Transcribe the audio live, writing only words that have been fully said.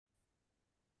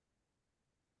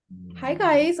Hi,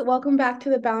 guys. Welcome back to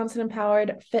the Balanced and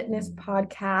Empowered Fitness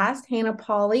Podcast. Hannah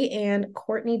Polly and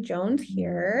Courtney Jones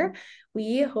here.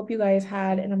 We hope you guys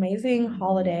had an amazing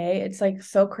holiday. It's like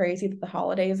so crazy that the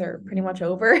holidays are pretty much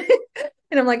over.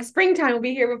 And I'm like, springtime will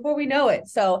be here before we know it.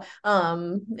 So,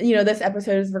 this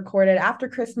episode is recorded after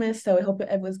Christmas. So I hope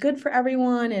it was good for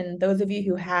everyone. And those of you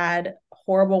who had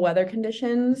horrible weather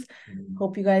conditions,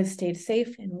 hope you guys stayed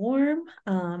safe and warm.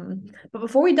 But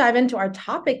before we dive into our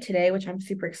topic today, which I'm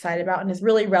super excited about and is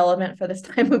really relevant for this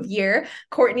time of year,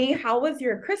 Courtney, how was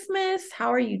your Christmas?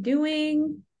 How are you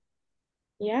doing?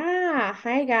 Yeah,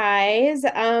 hi guys.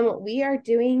 We are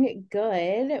doing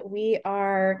good. We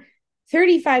are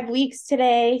 35 weeks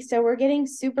today, so we're getting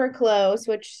super close,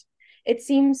 which it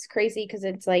seems crazy because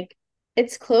it's like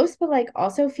it's close, but like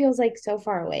also feels like so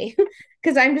far away.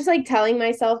 Because I'm just like telling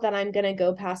myself that I'm gonna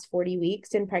go past 40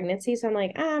 weeks in pregnancy. So I'm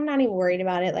like, I'm not even worried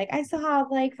about it. Like I still have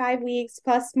like 5 weeks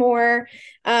plus more.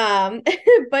 Um,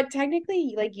 but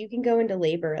technically, like you can go into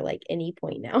labor at like any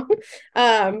point now.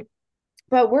 Um,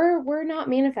 but we're not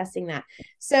manifesting that.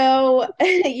 So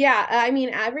yeah, I mean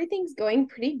everything's going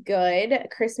pretty good.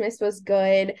 Christmas was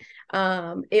good.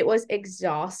 It was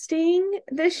exhausting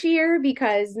this year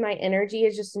because my energy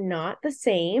is just not the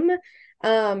same.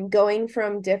 Going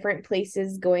from different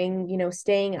places, going,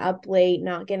 staying up late,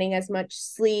 not getting as much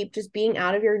sleep, just being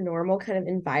out of your normal kind of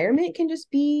environment can just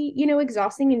be,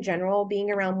 exhausting in general, being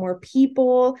around more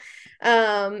people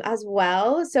as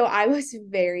well. So I was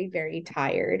very, very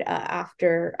tired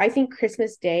after, I think,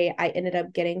 Christmas Day. I ended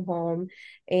up getting home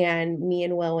and me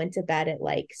and Will went to bed at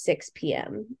like 6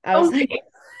 p.m. Oh,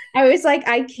 I was like,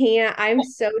 I can't. I'm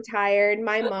so tired.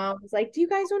 My mom was like, "Do you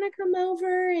guys want to come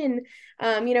over?" And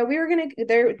we were gonna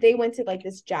there. They went to like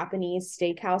this Japanese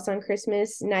steakhouse on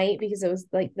Christmas night because it was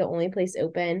like the only place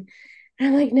open. And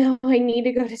I'm like, no, I need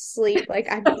to go to sleep. Like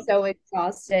I'm so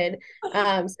exhausted.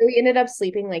 So we ended up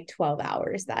sleeping like 12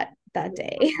 hours that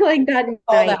day, like that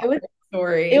all night. that It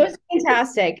story. was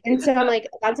fantastic. And so I'm like,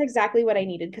 that's exactly what I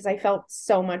needed because I felt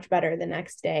so much better the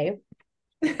next day.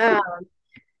 Um,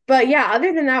 but yeah,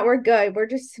 other than that, we're good. We're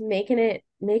just making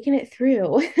it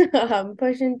through,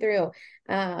 pushing through,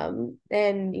 and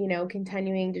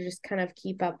continuing to just kind of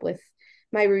keep up with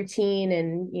my routine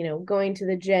and going to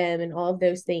the gym and all of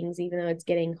those things, even though it's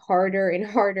getting harder and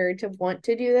harder to want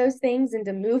to do those things and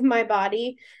to move my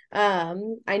body.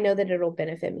 I know that it'll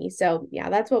benefit me. So yeah,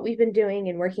 that's what we've been doing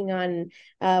and working on.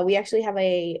 We actually have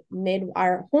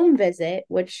our home visit,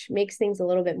 which makes things a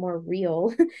little bit more real.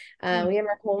 We have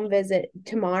our home visit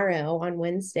tomorrow on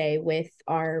Wednesday with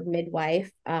our midwife.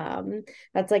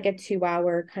 That's like a 2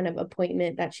 hour kind of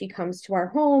appointment that she comes to our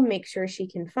home, make sure she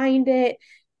can find it,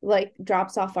 like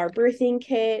drops off our birthing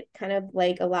kit, kind of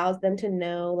like allows them to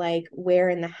know like where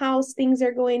in the house things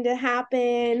are going to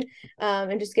happen,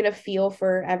 and just get a feel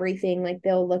for everything. Like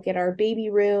they'll look at our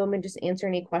baby room and just answer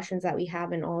any questions that we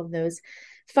have and all of those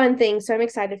fun things. So I'm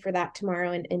excited for that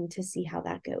tomorrow and to see how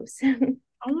that goes.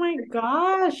 Oh my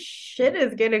gosh, shit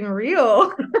is getting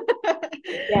real.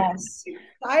 Yes.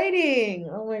 Exciting.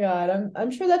 Oh my God.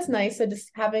 I'm sure that's nice. So just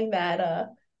having that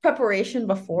preparation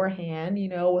beforehand,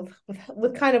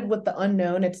 with kind of with the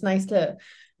unknown, it's nice to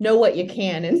know what you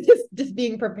can and just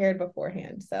being prepared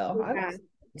beforehand. So I'm Yeah.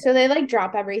 So they like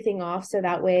drop everything off so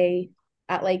that way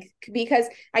at like because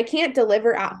I can't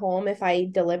deliver at home if I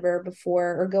deliver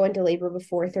before or go into labor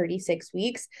before 36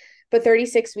 weeks, but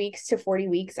 36 weeks to 40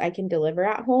 weeks I can deliver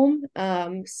at home.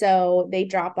 So they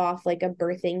drop off like a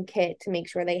birthing kit to make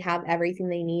sure they have everything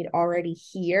they need already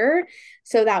here.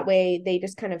 So that way they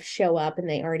just kind of show up and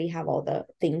they already have all the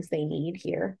things they need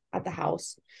here at the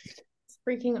house.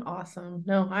 freaking awesome.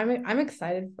 No, I'm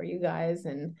excited for you guys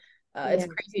and it's Yeah.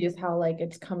 crazy just how like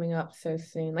it's coming up so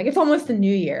soon. Like it's almost the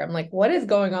new year. I'm like, what is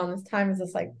going on this time? Is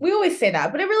this like we always say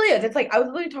that, but it really is. It's like I was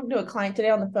literally talking to a client today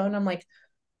on the phone. I'm like,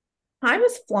 time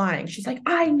is flying. She's like,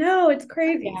 I know, it's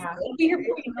crazy. So Yeah. it'll be here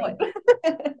before you know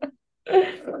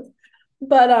it.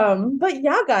 But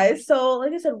yeah, guys. So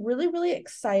like I said, really, really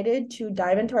excited to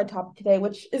dive into our topic today,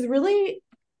 which is really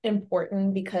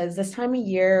important because this time of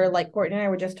year, like Courtney and I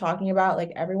were just talking about,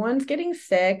 like everyone's getting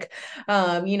sick.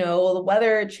 The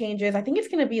weather changes. I think it's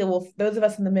gonna be, well, those of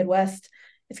us in the Midwest,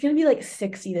 it's gonna be like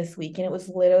 60 this week, and it was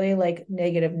literally like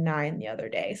 -9 the other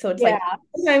day. So it's like Yeah.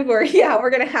 sometimes we're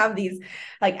gonna have these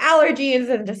like allergies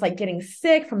and just like getting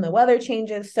sick from the weather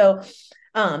changes. So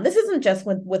this isn't just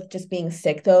with just being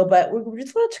sick though, but we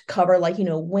just wanted to cover like,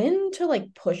 when to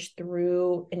like push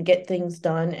through and get things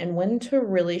done and when to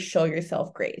really show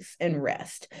yourself grace and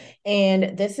rest.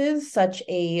 And this is such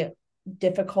a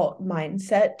difficult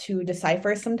mindset to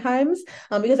decipher sometimes,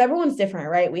 because everyone's different,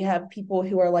 right? We have people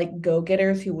who are like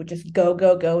go-getters who would just go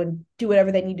and do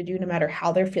whatever they need to do no matter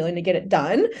how they're feeling to get it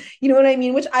done. You know what I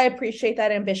mean? Which I appreciate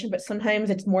that ambition, but sometimes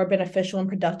it's more beneficial and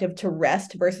productive to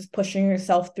rest versus pushing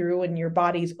yourself through when your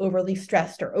body's overly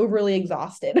stressed or overly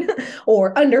exhausted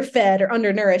or underfed or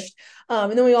undernourished.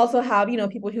 And then we also have,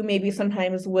 people who maybe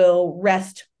sometimes will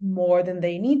rest more than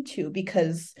they need to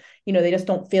because, they just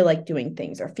don't feel like doing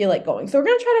things or feel like going. So we're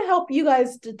going to try to help you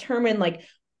guys determine like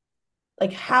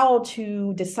how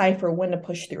to decipher when to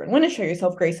push through and when to show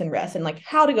yourself grace and rest, and like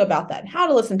how to go about that and how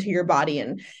to listen to your body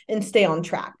and stay on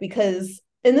track. Because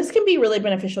and this can be really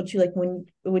beneficial too, like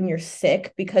when you're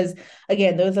sick, because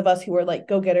again, those of us who are like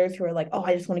go-getters who are like, oh,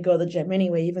 I just want to go to the gym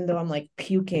anyway, even though I'm like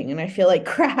puking and I feel like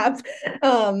crap.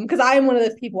 Because I am one of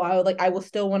those people, I will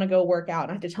still want to go work out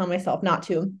and I have to tell myself not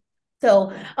to.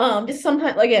 So just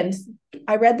sometimes, again,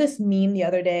 I read this meme the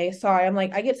other day. Sorry, I'm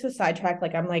like, I get so sidetracked,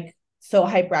 like I'm like so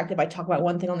hyperactive. I talk about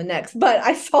one thing on the next, but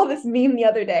I saw this meme the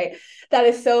other day that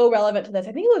is so relevant to this.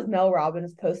 I think it was Mel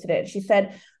Robbins posted it. She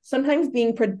said, sometimes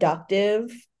being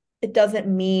productive, it doesn't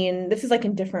mean, this is like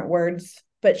in different words,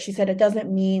 but she said it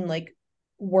doesn't mean like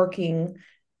working.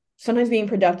 Sometimes being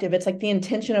productive, it's like the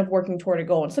intention of working toward a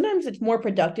goal. And sometimes it's more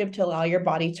productive to allow your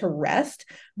body to rest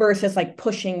versus like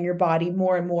pushing your body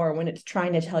more and more when it's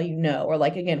trying to tell you no, or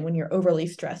like, again, when you're overly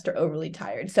stressed or overly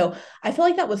tired. So I feel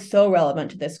like that was so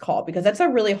relevant to this call because that's a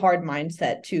really hard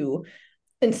mindset to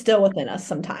instill within us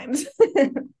sometimes.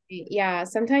 Yeah,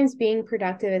 sometimes being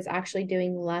productive is actually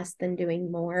doing less than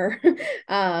doing more,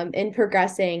 and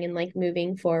progressing and like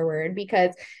moving forward,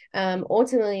 because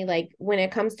ultimately, like when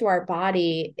it comes to our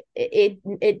body, it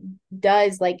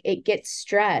does, like it gets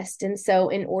stressed. And so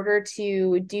in order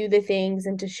to do the things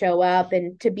and to show up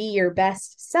and to be your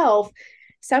best self,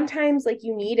 sometimes like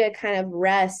you need to kind of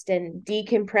rest and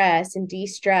decompress and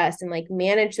de-stress and like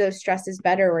manage those stresses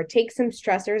better, or take some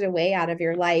stressors away out of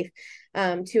your life,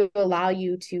 to allow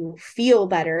you to feel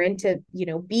better and to,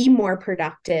 be more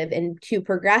productive and to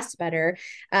progress better.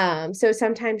 So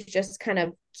sometimes just kind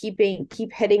of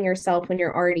keep hitting yourself when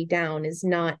you're already down is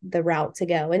not the route to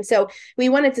go. And so we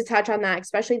wanted to touch on that,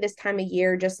 especially this time of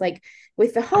year, just like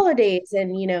with the holidays,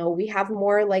 and we have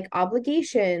more like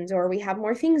obligations, or we have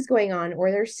more things going on,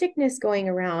 or there's sickness going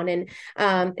around. And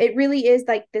it really is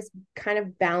like this kind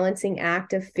of balancing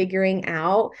act of figuring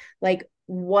out like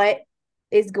what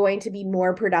is going to be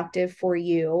more productive for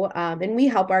you. And we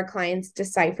help our clients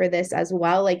decipher this as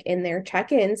well, like in their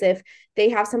check-ins, if they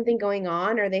have something going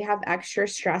on or they have extra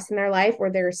stress in their life or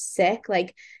they're sick,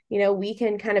 like, we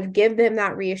can kind of give them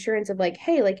that reassurance of like,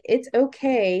 hey, like it's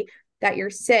okay that you're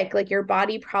sick, like your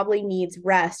body probably needs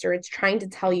rest, or it's trying to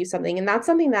tell you something. And that's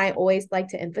something that I always like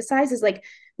to emphasize is like,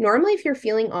 normally if you're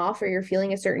feeling off or you're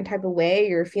feeling a certain type of way,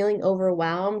 you're feeling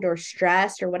overwhelmed or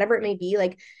stressed or whatever it may be,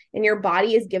 like, and your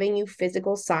body is giving you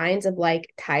physical signs of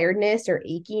like tiredness or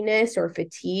achiness or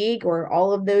fatigue or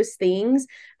all of those things,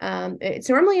 it's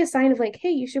normally a sign of like,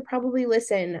 hey, you should probably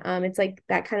listen. It's like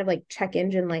that kind of like check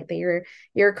engine light that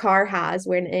your car has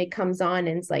when it comes on,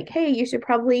 and it's like, hey, you should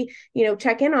probably,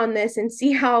 check in on this and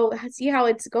see how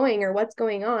it's going or what's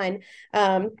going on.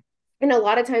 And a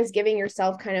lot of times giving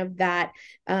yourself kind of that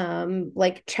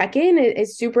like check-in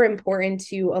is super important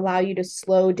to allow you to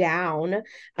slow down,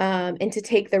 and to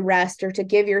take the rest, or to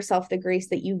give yourself the grace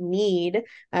that you need,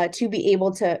 to be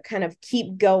able to kind of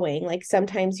keep going. Like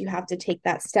sometimes you have to take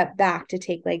that step back to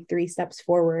take like 3 steps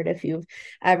forward. If you've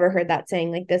ever heard that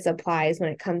saying, like this applies when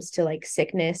it comes to like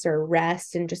sickness or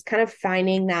rest, and just kind of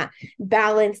finding that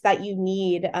balance that you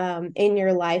need in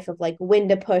your life of like when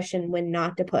to push and when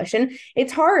not to push. And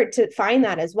it's hard to find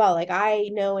that as well. Like I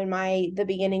know in the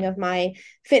beginning of my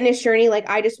fitness journey, like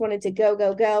I just wanted to go,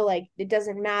 like it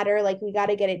doesn't matter, like we got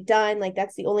to get it done, like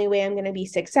that's the only way I'm going to be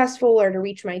successful or to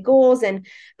reach my goals. And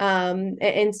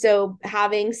so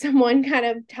having someone kind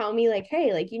of tell me like,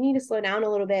 hey, like you need to slow down a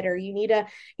little bit, or you need to,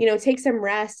 take some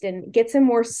rest and get some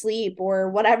more sleep, or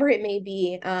whatever it may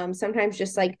be. Sometimes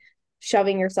just like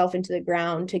shoving yourself into the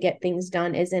ground to get things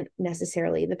done isn't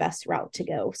necessarily the best route to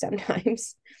go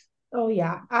sometimes. Oh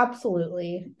yeah,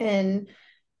 absolutely. And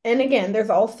again, there's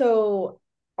also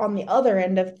on the other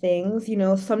end of things,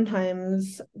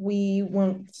 sometimes we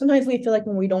feel like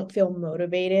when we don't feel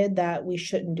motivated that we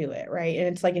shouldn't do it, right? And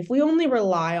it's like if we only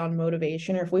rely on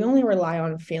motivation, or if we only rely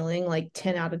on feeling like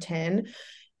 10 out of 10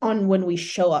 on when we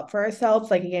show up for ourselves,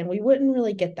 like again, we wouldn't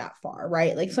really get that far,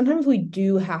 right? Like sometimes we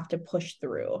do have to push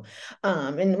through,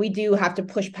 and we do have to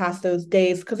push past those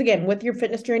days, because again, with your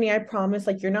fitness journey, I promise,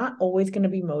 like you're not always going to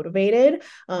be motivated.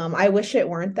 I wish it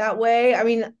weren't that way. I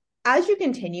mean, as you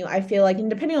continue, I feel like, and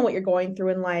depending on what you're going through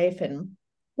in life and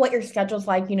what your schedule's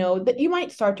like, that you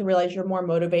might start to realize you're more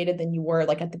motivated than you were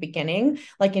like at the beginning,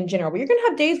 like in general, but you're gonna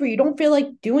have days where you don't feel like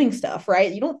doing stuff,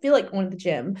 right? You don't feel like going to the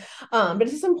gym. But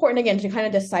it's just important again to kind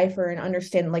of decipher and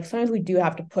understand, like sometimes we do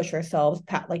have to push ourselves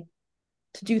like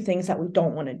to do things that we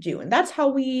don't want to do. And that's how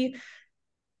we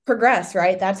progress,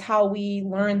 right? That's how we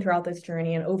learn throughout this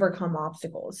journey and overcome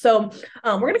obstacles. So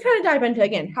we're going to kind of dive into,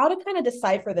 again, how to kind of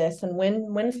decipher this and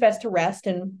when it's best to rest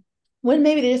and when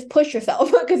maybe to just push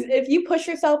yourself. Because if you push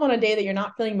yourself on a day that you're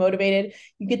not feeling motivated,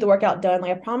 you get the workout done.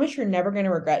 Like I promise you're never going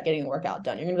to regret getting the workout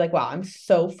done. You're going to be like, wow, I'm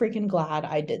so freaking glad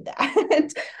I did that.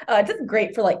 It's just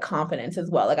great for like confidence as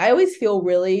well. Like I always feel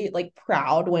really like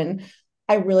proud when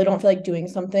I really don't feel like doing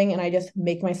something and I just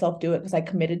make myself do it because I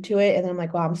committed to it. And then I'm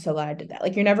like, wow, I'm so glad I did that.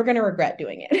 Like, you're never going to regret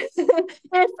doing it.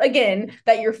 Again,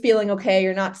 that you're feeling okay,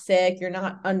 you're not sick, you're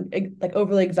not like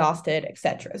overly exhausted,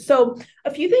 etc. So,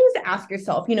 a few things to ask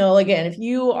yourself, again, if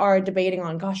you are debating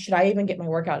on, gosh, should I even get my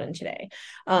workout in today?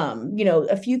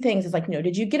 A few things is like,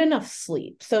 did you get enough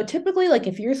sleep? So, typically, like,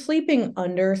 if you're sleeping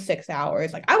under 6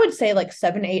 hours, like, I would say like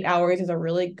 7 to 8 hours is a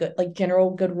really good, like,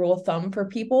 general good rule of thumb for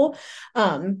people.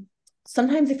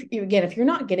 Sometimes if you're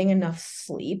not getting enough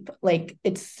sleep, like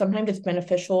sometimes it's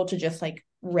beneficial to just like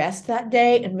rest that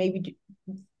day and maybe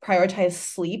prioritize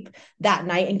sleep that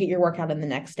night and get your workout in the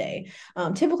next day.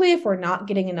 Typically, if we're not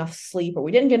getting enough sleep or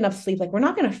we didn't get enough sleep, like we're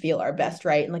not going to feel our best,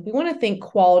 right? And like we want to think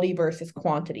quality versus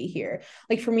quantity here.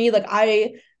 Like for me, like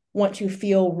I want to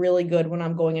feel really good when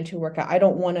I'm going into a workout. I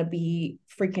don't want to be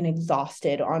freaking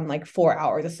exhausted on like 4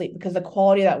 hours of sleep because the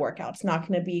quality of that workout's not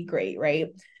going to be great, right?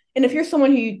 And if you're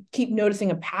someone who you keep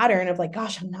noticing a pattern of like,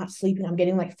 gosh, I'm not sleeping, I'm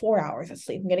getting like 4 hours of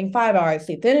sleep, I'm getting 5 hours of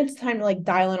sleep, then it's time to like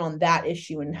dial in on that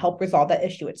issue and help resolve that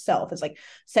issue itself. It's like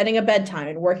setting a bedtime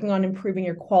and working on improving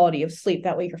your quality of sleep.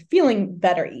 That way you're feeling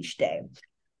better each day.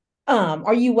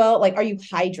 Are you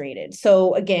hydrated?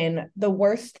 So again, the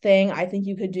worst thing I think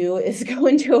you could do is go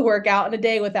into a workout in a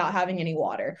day without having any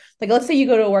water. Like let's say you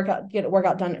go to a workout, get a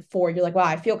workout done at 4, you're like, wow,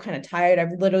 I feel kind of tired,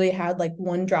 I've literally had like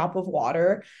one drop of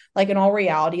water. Like in all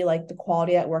reality, like the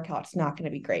quality of that workout's not going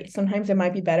to be great. Sometimes it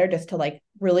might be better just to like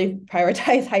really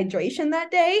prioritize hydration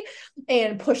that day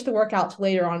and push the workout to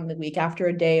later on in the week after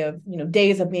a day of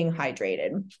days of being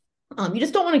hydrated. You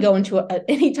just don't want to go into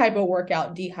any type of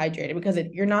workout dehydrated because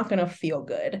you're not going to feel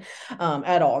good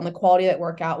at all. And the quality of that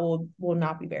workout will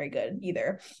not be very good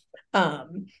either.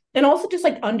 And also just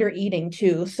like under eating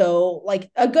too. So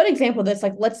like a good example of this,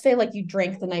 like let's say like you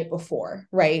drank the night before,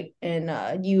 right?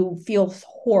 And you feel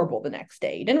horrible the next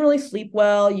day. You didn't really sleep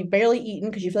well. You barely eaten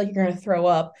because you feel like you're going to throw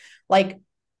up. Like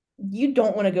you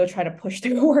don't want to go try to push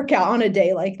through a workout on a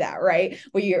day like that, right?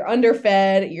 Where you're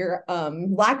underfed, you're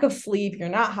lack of sleep, you're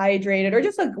not hydrated, or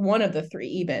just like one of the three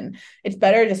even. It's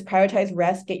better to just prioritize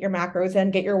rest, get your macros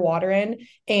in, get your water in,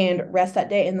 and rest that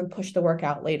day and then push the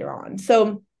workout later on.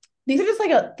 So these are just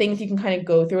like things you can kind of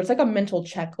go through. It's like a mental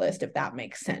checklist, if that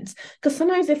makes sense. Because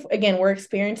sometimes if, again, we're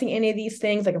experiencing any of these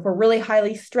things, like if we're really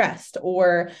highly stressed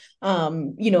or,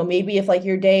 maybe if like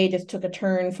your day just took a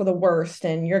turn for the worst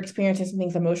and you're experiencing some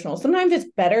things emotional, sometimes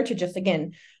it's better to just,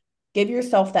 again, give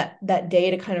yourself that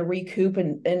day to kind of recoup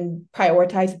and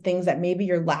prioritize the things that maybe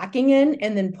you're lacking in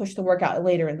and then push the workout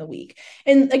later in the week.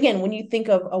 And again, when you think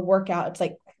of a workout, it's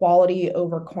like quality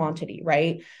over quantity,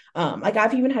 right? Like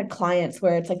I've even had clients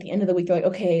where it's like the end of the week, they're like,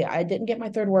 okay, I didn't get my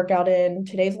third workout in.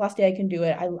 Today's the last day I can do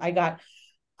it.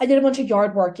 I did a bunch of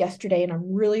yard work yesterday and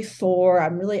I'm really sore.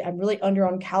 I'm really under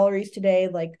on calories today.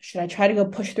 Like, should I try to go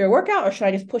push through a workout or should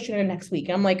I just push it in next week?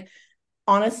 And I'm like,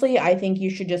 honestly, I think you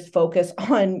should just focus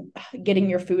on getting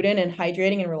your food in and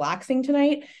hydrating and relaxing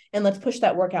tonight. And let's push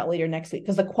that workout later next week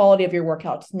because the quality of your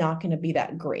workout's not going to be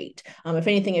that great. If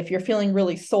anything, if you're feeling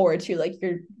really sore too, like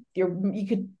you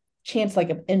could chance like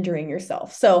of injuring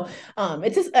yourself. So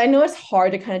it's just, I know it's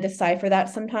hard to kind of decipher that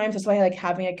sometimes. That's why like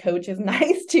having a coach is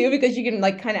nice too, because you can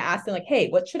like kind of ask them like, hey,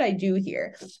 what should I do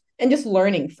here? And just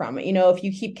learning from it. If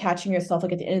you keep catching yourself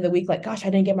like at the end of the week, like, gosh,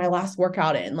 I didn't get my last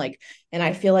workout in, like, and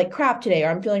I feel like crap today, or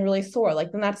I'm feeling really sore,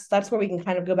 like, then that's where we can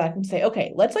kind of go back and say,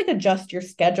 okay, let's like adjust your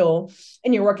schedule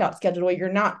and your workout schedule where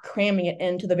you're not cramming it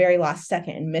into the very last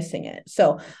second and missing it.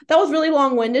 So that was really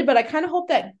long-winded, but I kind of hope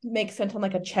that makes sense on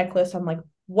like a checklist on like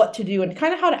what to do and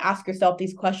kind of how to ask yourself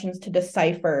these questions to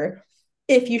decipher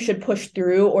if you should push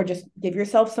through or just give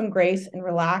yourself some grace and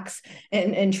relax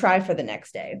and try for the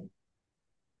next day.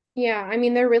 Yeah, I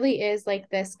mean, there really is like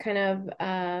this kind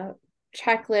of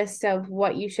checklist of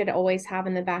what you should always have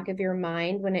in the back of your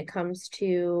mind when it comes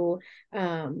to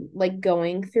like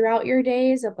going throughout your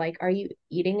days of like, are you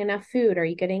eating enough food? Are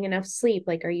you getting enough sleep?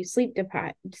 Like, are you sleep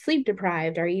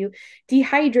deprived? Are you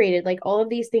dehydrated? Like, all of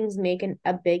these things make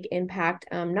a big impact,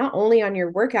 not only on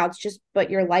your workouts, but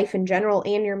your life in general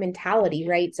and your mentality,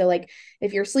 right? So like,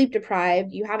 if you're sleep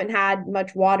deprived, you haven't had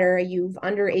much water, you've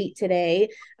under ate today,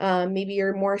 maybe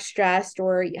you're more stressed,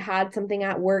 or you had something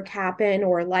at work happen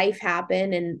or life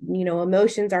happen, and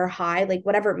emotions are high, like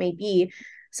whatever it may be.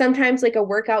 Sometimes like a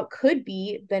workout could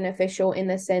be beneficial in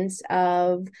the sense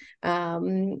of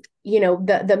the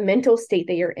mental state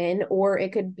that you're in, or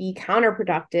it could be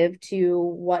counterproductive to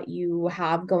what you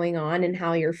have going on and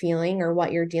how you're feeling or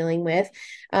what you're dealing with.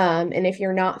 And if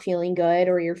you're not feeling good,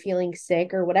 or you're feeling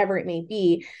sick, or whatever it may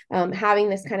be, having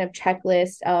this kind of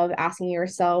checklist of asking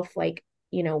yourself, like,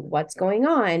 what's going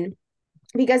on,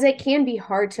 because it can be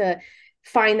hard to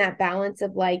find that balance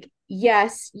of like,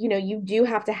 yes, you do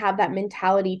have to have that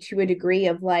mentality to a degree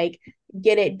of like,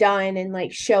 get it done and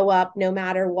like show up no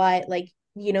matter what. Like,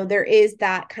 there is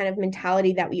that kind of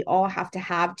mentality that we all have to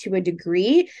have to a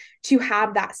degree, to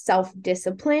have that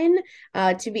self-discipline,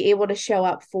 to be able to show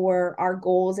up for our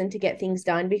goals and to get things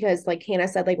done. Because like Hannah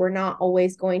said, like, we're not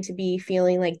always going to be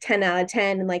feeling like 10 out of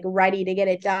 10 and like ready to get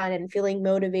it done and feeling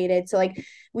motivated. So like,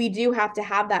 we do have to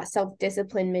have that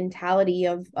self-discipline mentality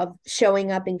of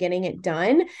showing up and getting it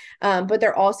done. But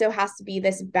there also has to be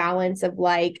this balance of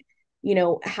like,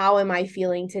 how am I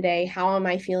feeling today? How am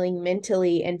I feeling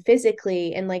mentally and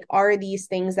physically? And like, are these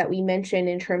things that we mentioned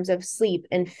in terms of sleep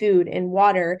and food and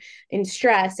water and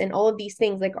stress and all of these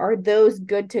things, like, are those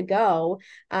good to go?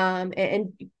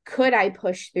 And could I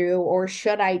push through, or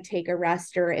should I take a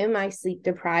rest, or am I sleep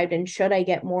deprived and should I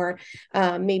get more,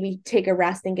 maybe take a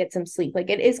rest and get some sleep? Like,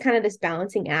 it is kind of this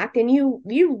balancing act, and you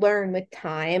learn with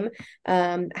time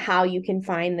how you can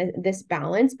find this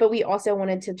balance. But we also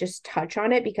wanted to just touch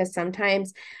on it because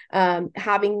sometimes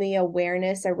having the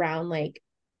awareness around like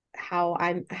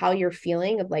how you're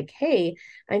feeling, of like, hey,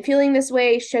 I'm feeling this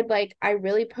way, should like I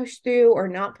really push through or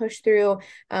not push through?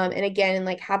 And again,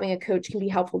 like, having a coach can be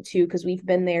helpful too, because we've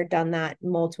been there, done that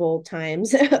multiple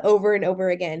times over and over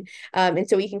again. And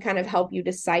so we can kind of help you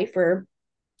decipher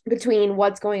between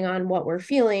what's going on, what we're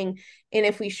feeling, and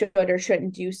if we should or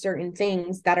shouldn't do certain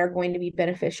things that are going to be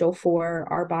beneficial for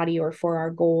our body or for our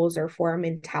goals or for our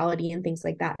mentality and things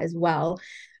like that as well.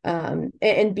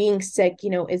 And being sick,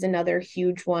 is another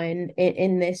huge one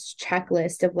in this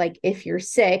checklist of like, if you're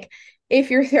sick, if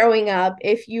you're throwing up,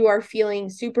 if you are feeling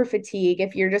super fatigue,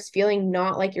 if you're just feeling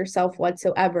not like yourself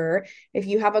whatsoever, if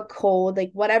you have a cold,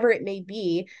 like whatever it may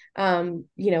be,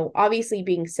 obviously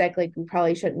being sick, like, we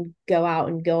probably shouldn't go out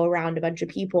and go around a bunch of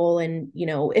people and,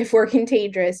 if we're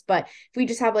contagious, but if we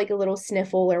just have like a little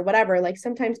sniffle or whatever, like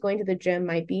sometimes going to the gym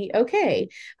might be okay.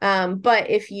 But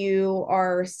if you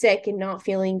are sick and not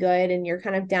feeling good and you're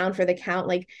kind of down for the count,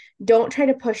 like, don't try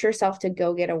to push yourself to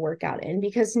go get a workout in,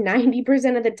 because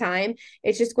 90% of the time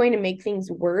it's just going to make things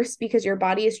worse, because your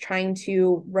body is trying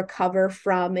to recover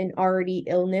from an already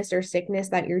illness or sickness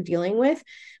that you're dealing with,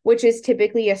 which is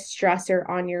typically a stressor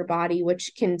on your body,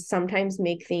 which can sometimes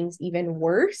make things even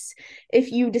worse.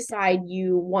 If you decide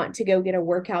you want to go get a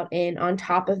workout in on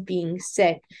top of being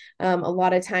sick, a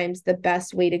lot of times the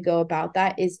best way to go about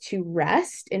that is to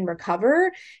rest and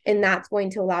recover. And that's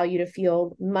going to allow you to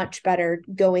feel much better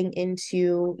going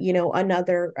into,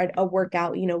 a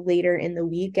workout, later in the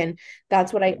week. And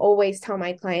that's what I always tell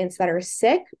my clients that are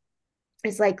sick,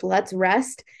 is like, let's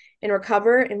rest and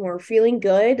recover, and we're feeling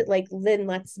good, like, then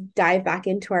let's dive back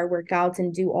into our workouts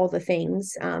and do all the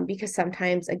things, because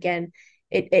sometimes, again,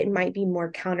 it might be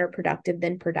more counterproductive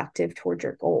than productive towards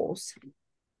your goals.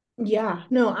 Yeah,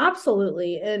 no,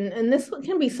 absolutely. And this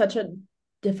can be such a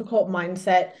difficult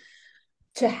mindset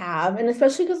to have. And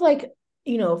especially because, like,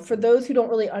 for those who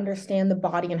don't really understand the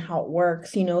body and how it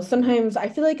works, sometimes I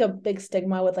feel like a big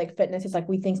stigma with like fitness is like,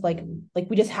 we think like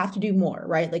we just have to do more,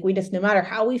 right? Like, we just, no matter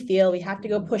how we feel, we have to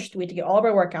go push through to get all of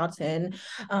our workouts in.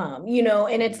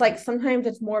 And it's like, sometimes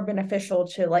it's more beneficial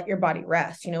to let your body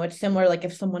rest. It's similar, like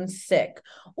if someone's sick,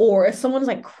 or if someone's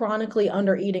like chronically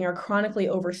under eating or chronically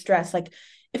overstressed, like,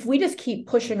 if we just keep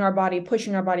pushing our body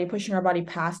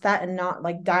past that, and not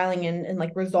like dialing in and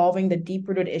like resolving the deep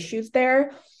rooted issues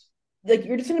there, like,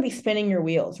 you're just going to be spinning your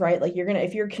wheels, right? Like,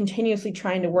 if you're continuously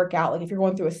trying to work out, like if you're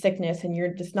going through a sickness and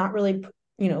you're just not really,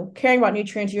 caring about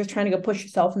nutrients, you're just trying to go push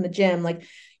yourself in the gym, like,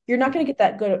 you're not going to get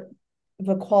that good of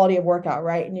a quality of workout,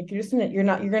 right? And if you're just you're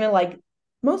going to like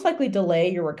most likely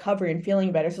delay your recovery and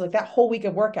feeling better. So like that whole week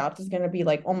of workouts is going to be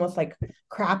like almost like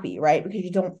crappy, right? Because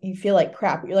you feel like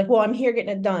crap. You're like, well, I'm here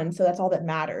getting it done. So that's all that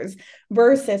matters,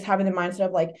 versus having the mindset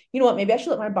of like, you know what, maybe I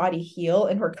should let my body heal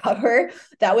and recover.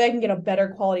 That way I can get a better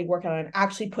quality workout and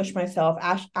actually push myself,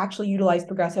 actually utilize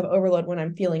progressive overload when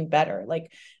I'm feeling better.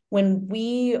 Like when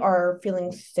we are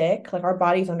feeling sick, like our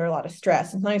body's under a lot of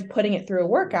stress, and sometimes putting it through a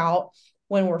workout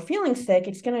when we're feeling sick,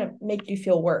 it's going to make you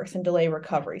feel worse and delay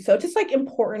recovery. So it's just like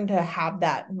important to have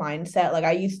that mindset. Like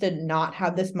I used to not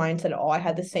have this mindset at all. I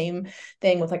had the same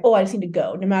thing with like, oh, I just need to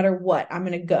go no matter what, I'm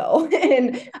going to go.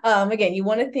 And again, you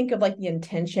want to think of like the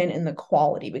intention and the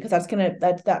quality, because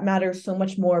that matters so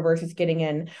much more versus getting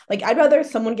in. Like I'd rather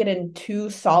someone get in 2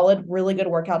 solid, really good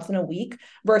workouts in a week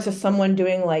versus someone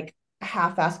doing like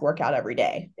half-ass workout every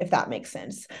day, if that makes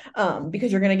sense.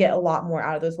 Because you're going to get a lot more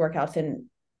out of those workouts and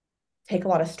take a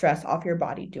lot of stress off your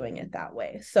body doing it that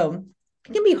way. So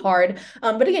it can be hard.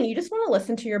 But again, you just want to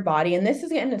listen to your body. And this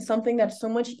is, again, it's something that's so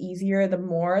much easier the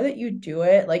more that you do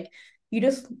it. Like you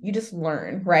just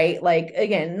learn, right? Like,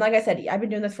 again, like I said, I've been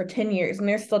doing this for 10 years and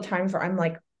there's still times where I'm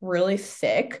like really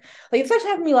sick. Like it's actually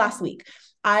happened to me last week.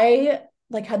 I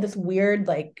like had this weird,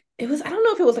 like, I don't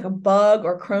know if it was like a bug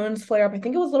or Crohn's flare up. I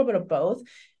think it was a little bit of both.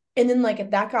 And then like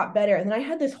that got better. And then I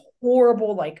had this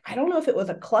horrible, like, I don't know if it was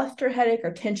a cluster headache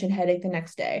or tension headache the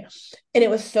next day. And it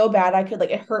was so bad. I could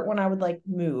like, it hurt when I would like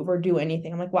move or do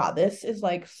anything. I'm like, wow, this is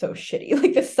like so shitty.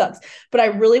 Like this sucks. But I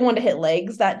really wanted to hit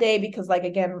legs that day because like,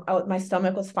 again, my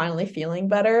stomach was finally feeling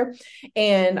better.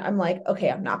 And I'm like, okay,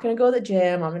 I'm not going to go to the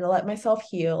gym. I'm going to let myself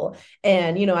heal.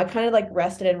 And, I kind of like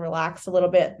rested and relaxed a little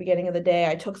bit at the beginning of the day.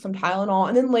 I took some Tylenol,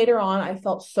 and then later on I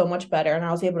felt so much better and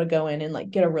I was able to go in and like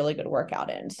get a really good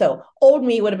workout in. So old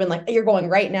me would have been like, you're going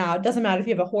right now. It doesn't matter if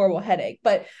you have a horrible headache.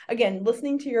 But again,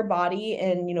 listening to your body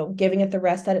and, giving it the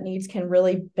rest that it needs can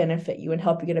really benefit you and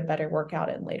help you get a better workout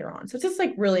in later on. So it's just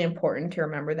like really important to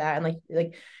remember that. And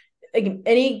like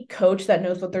any coach that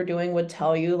knows what they're doing would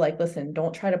tell you, like, listen,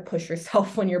 don't try to push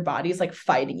yourself when your body's like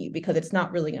fighting you, because it's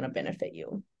not really going to benefit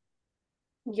you.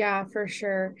 Yeah, for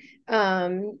sure.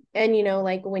 And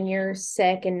like when you're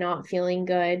sick and not feeling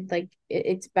good, like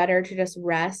it's better to just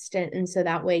rest. And so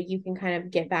that way you can kind of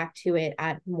get back to it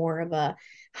at more of a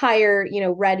higher,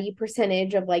 ready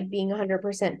percentage of like being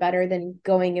 100% better than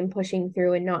going and pushing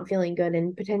through and not feeling good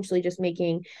and potentially just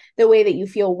making the way that you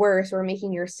feel worse or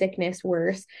making your sickness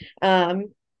worse.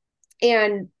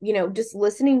 And just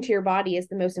listening to your body is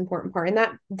the most important part, and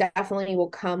that definitely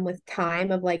will come with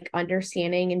time of like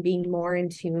understanding and being more in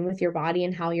tune with your body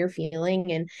and how you're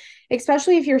feeling. And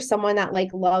especially if you're someone that like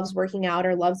loves working out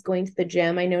or loves going to the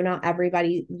gym, I know not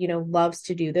everybody loves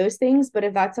to do those things, but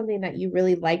if that's something that you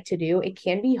really like to do, it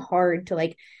can be hard to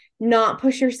like not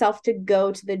push yourself to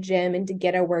go to the gym and to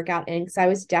get a workout in, because I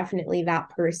was definitely that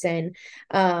person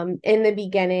in the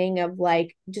beginning of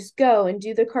like just go and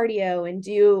do the cardio and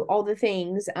do all the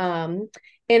things.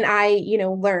 And I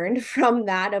learned from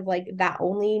that of like that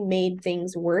only made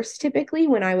things worse typically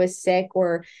when I was sick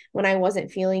or when I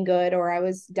wasn't feeling good or I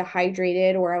was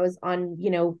dehydrated or I was on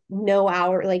no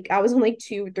hour, like I was on like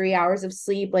 2-3 hours of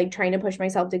sleep, like trying to push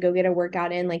myself to go get a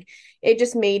workout in. Like it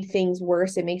just made things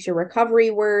worse. It makes your recovery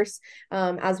worse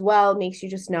as well. It makes you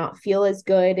just not feel as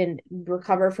good and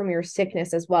recover from your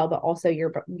sickness as well, but also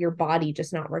your body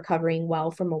just not recovering well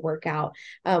from a workout,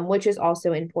 which is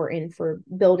also important for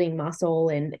building muscle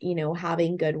and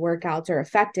having good workouts or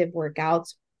effective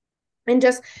workouts. And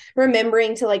just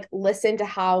remembering to like listen to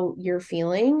how you're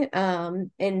feeling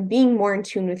and being more in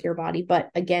tune with your body.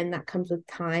 But again, that comes with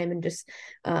time and just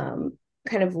kind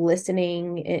of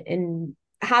listening and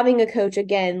having a coach.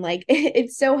 Again, like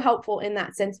it's so helpful in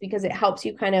that sense because it helps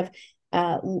you kind of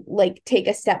like take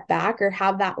a step back or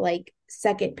have that like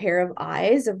second pair of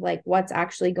eyes of like what's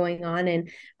actually going on,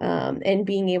 and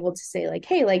being able to say like,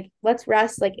 hey, like let's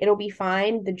rest, like it'll be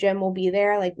fine, the gym will be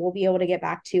there, like we'll be able to get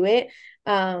back to it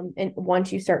and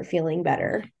once you start feeling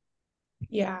better.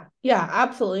 Yeah,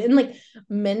 absolutely. And like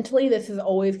mentally, this is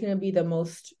always going to be the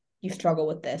most you struggle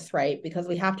with this, right? Because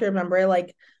we have to remember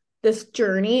like this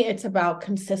journey, it's about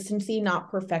consistency, not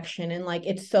perfection. And like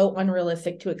it's so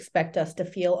unrealistic to expect us to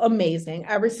feel amazing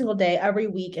every single day, every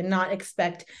week, and not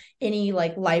expect any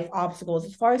like life obstacles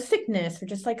as far as sickness or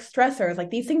just like stressors. Like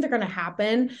these things are going to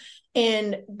happen.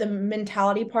 And the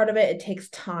mentality part of it, it takes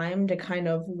time to kind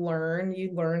of learn.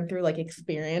 You learn through like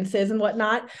experiences and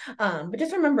whatnot. But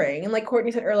just remembering, and like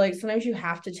Courtney said earlier, sometimes you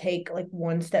have to take like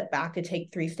one step back to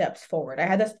take three steps forward. I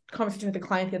had this conversation with a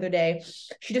client the other day.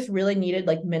 She just really needed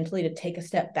like mentally to take a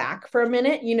step back for a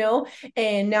minute,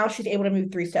 and now she's able to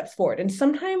move three steps forward. And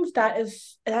sometimes that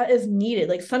is needed.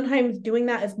 Like sometimes doing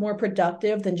that is more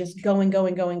productive than just going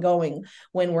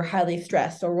when we're highly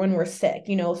stressed or when we're sick.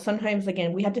 Sometimes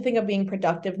again, we have to think of being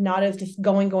productive, not as just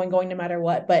going no matter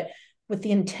what, but with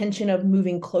the intention of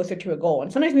moving closer to a goal.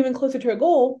 And sometimes moving closer to a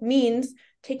goal means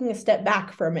taking a step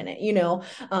back for a minute,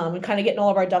 and kind of getting all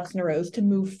of our ducks in a row to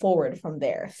move forward from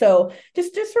there. So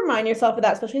just remind yourself of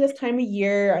that, especially this time of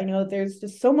year. I know there's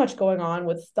just so much going on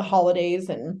with the holidays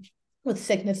and with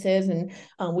sicknesses, and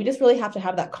we just really have to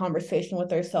have that conversation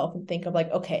with ourselves and think of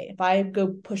like, okay, if I go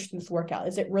push this workout,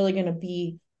 is it really going to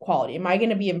be quality? Am I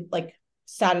going to be like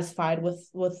satisfied with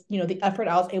the effort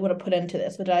I was able to put into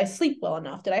this? But did I sleep well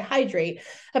enough? Did I hydrate?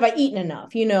 Have I eaten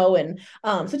enough? And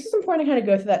so it's just important to kind of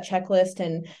go through that checklist,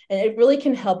 and it really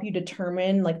can help you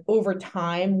determine like over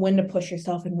time when to push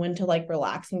yourself and when to like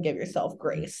relax and give yourself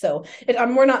grace. So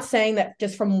we're not saying that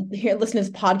just from here listening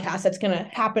to this podcast that's going to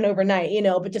happen overnight,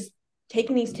 but just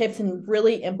taking these tips and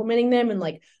really implementing them and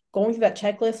like going through that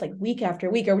checklist like week after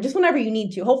week, or just whenever you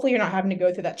need to. Hopefully you're not having to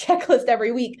go through that checklist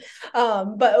every week.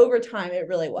 But over time, it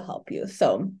really will help you.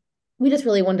 So we just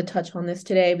really wanted to touch on this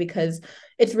today because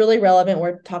it's really relevant.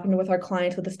 We're talking with our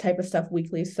clients with this type of stuff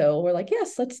weekly. So we're like,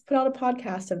 yes, let's put out a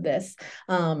podcast of this.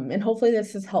 And hopefully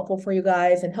this is helpful for you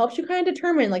guys and helps you kind of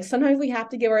determine, like, sometimes we have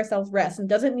to give ourselves rest, and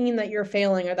doesn't mean that you're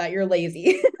failing or that you're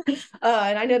lazy.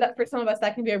 And I know that for some of us,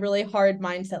 that can be a really hard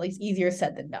mindset, at least easier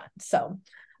said than done. So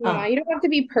Yeah, you don't have to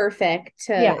be perfect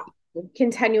yeah. to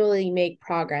continually make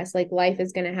progress. Like life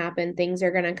is going to happen, things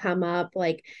are going to come up,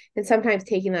 like, and sometimes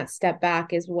taking that step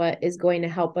back is what is going to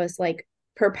help us like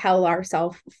propel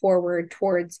ourselves forward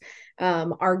towards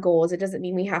our goals. It doesn't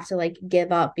mean we have to like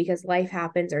give up because life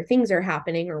happens or things are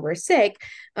happening or we're sick.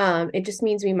 It just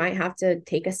means we might have to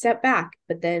take a step back.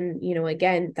 But then,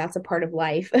 again, that's a part of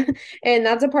life. And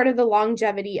that's a part of the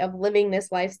longevity of living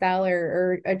this lifestyle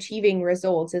or achieving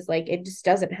results, is like it just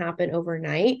doesn't happen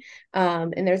overnight.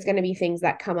 And there's going to be things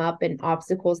that come up and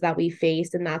obstacles that we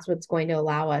face. And that's what's going to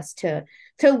allow us to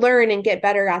learn and get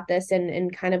better at this,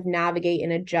 and kind of navigate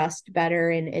and adjust better,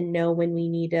 and know when we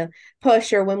need to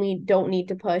push or when we don't need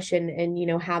to push,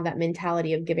 and have that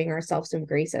mentality of giving ourselves some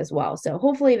grace as well. So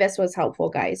hopefully this was helpful,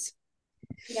 guys.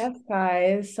 Yes,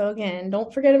 guys. So again,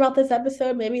 don't forget about this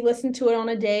episode. Maybe listen to it on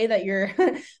a day that you're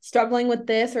struggling with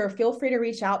this, or feel free to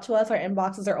reach out to us. Our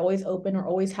inboxes are always open. We're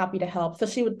always happy to help,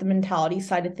 especially with the mentality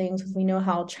side of things, because we know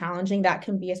how challenging that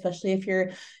can be, especially if you're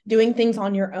doing things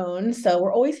on your own. So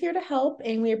we're always here to help,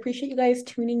 and we appreciate you guys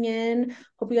tuning in.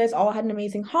 Hope you guys all had an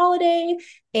amazing holiday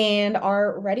and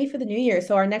are ready for the new year.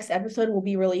 So our next episode will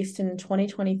be released in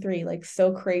 2023. Like,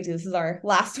 so crazy. This is our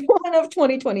last one of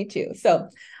 2022. So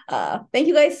thank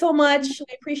you guys so much.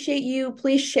 We appreciate you.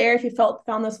 Please share if you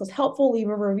found this was helpful. Leave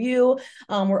a review.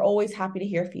 We're always happy to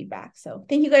hear feedback. So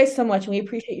thank you guys so much, and we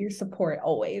appreciate your support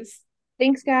always.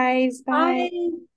 Thanks, guys. Bye. Bye.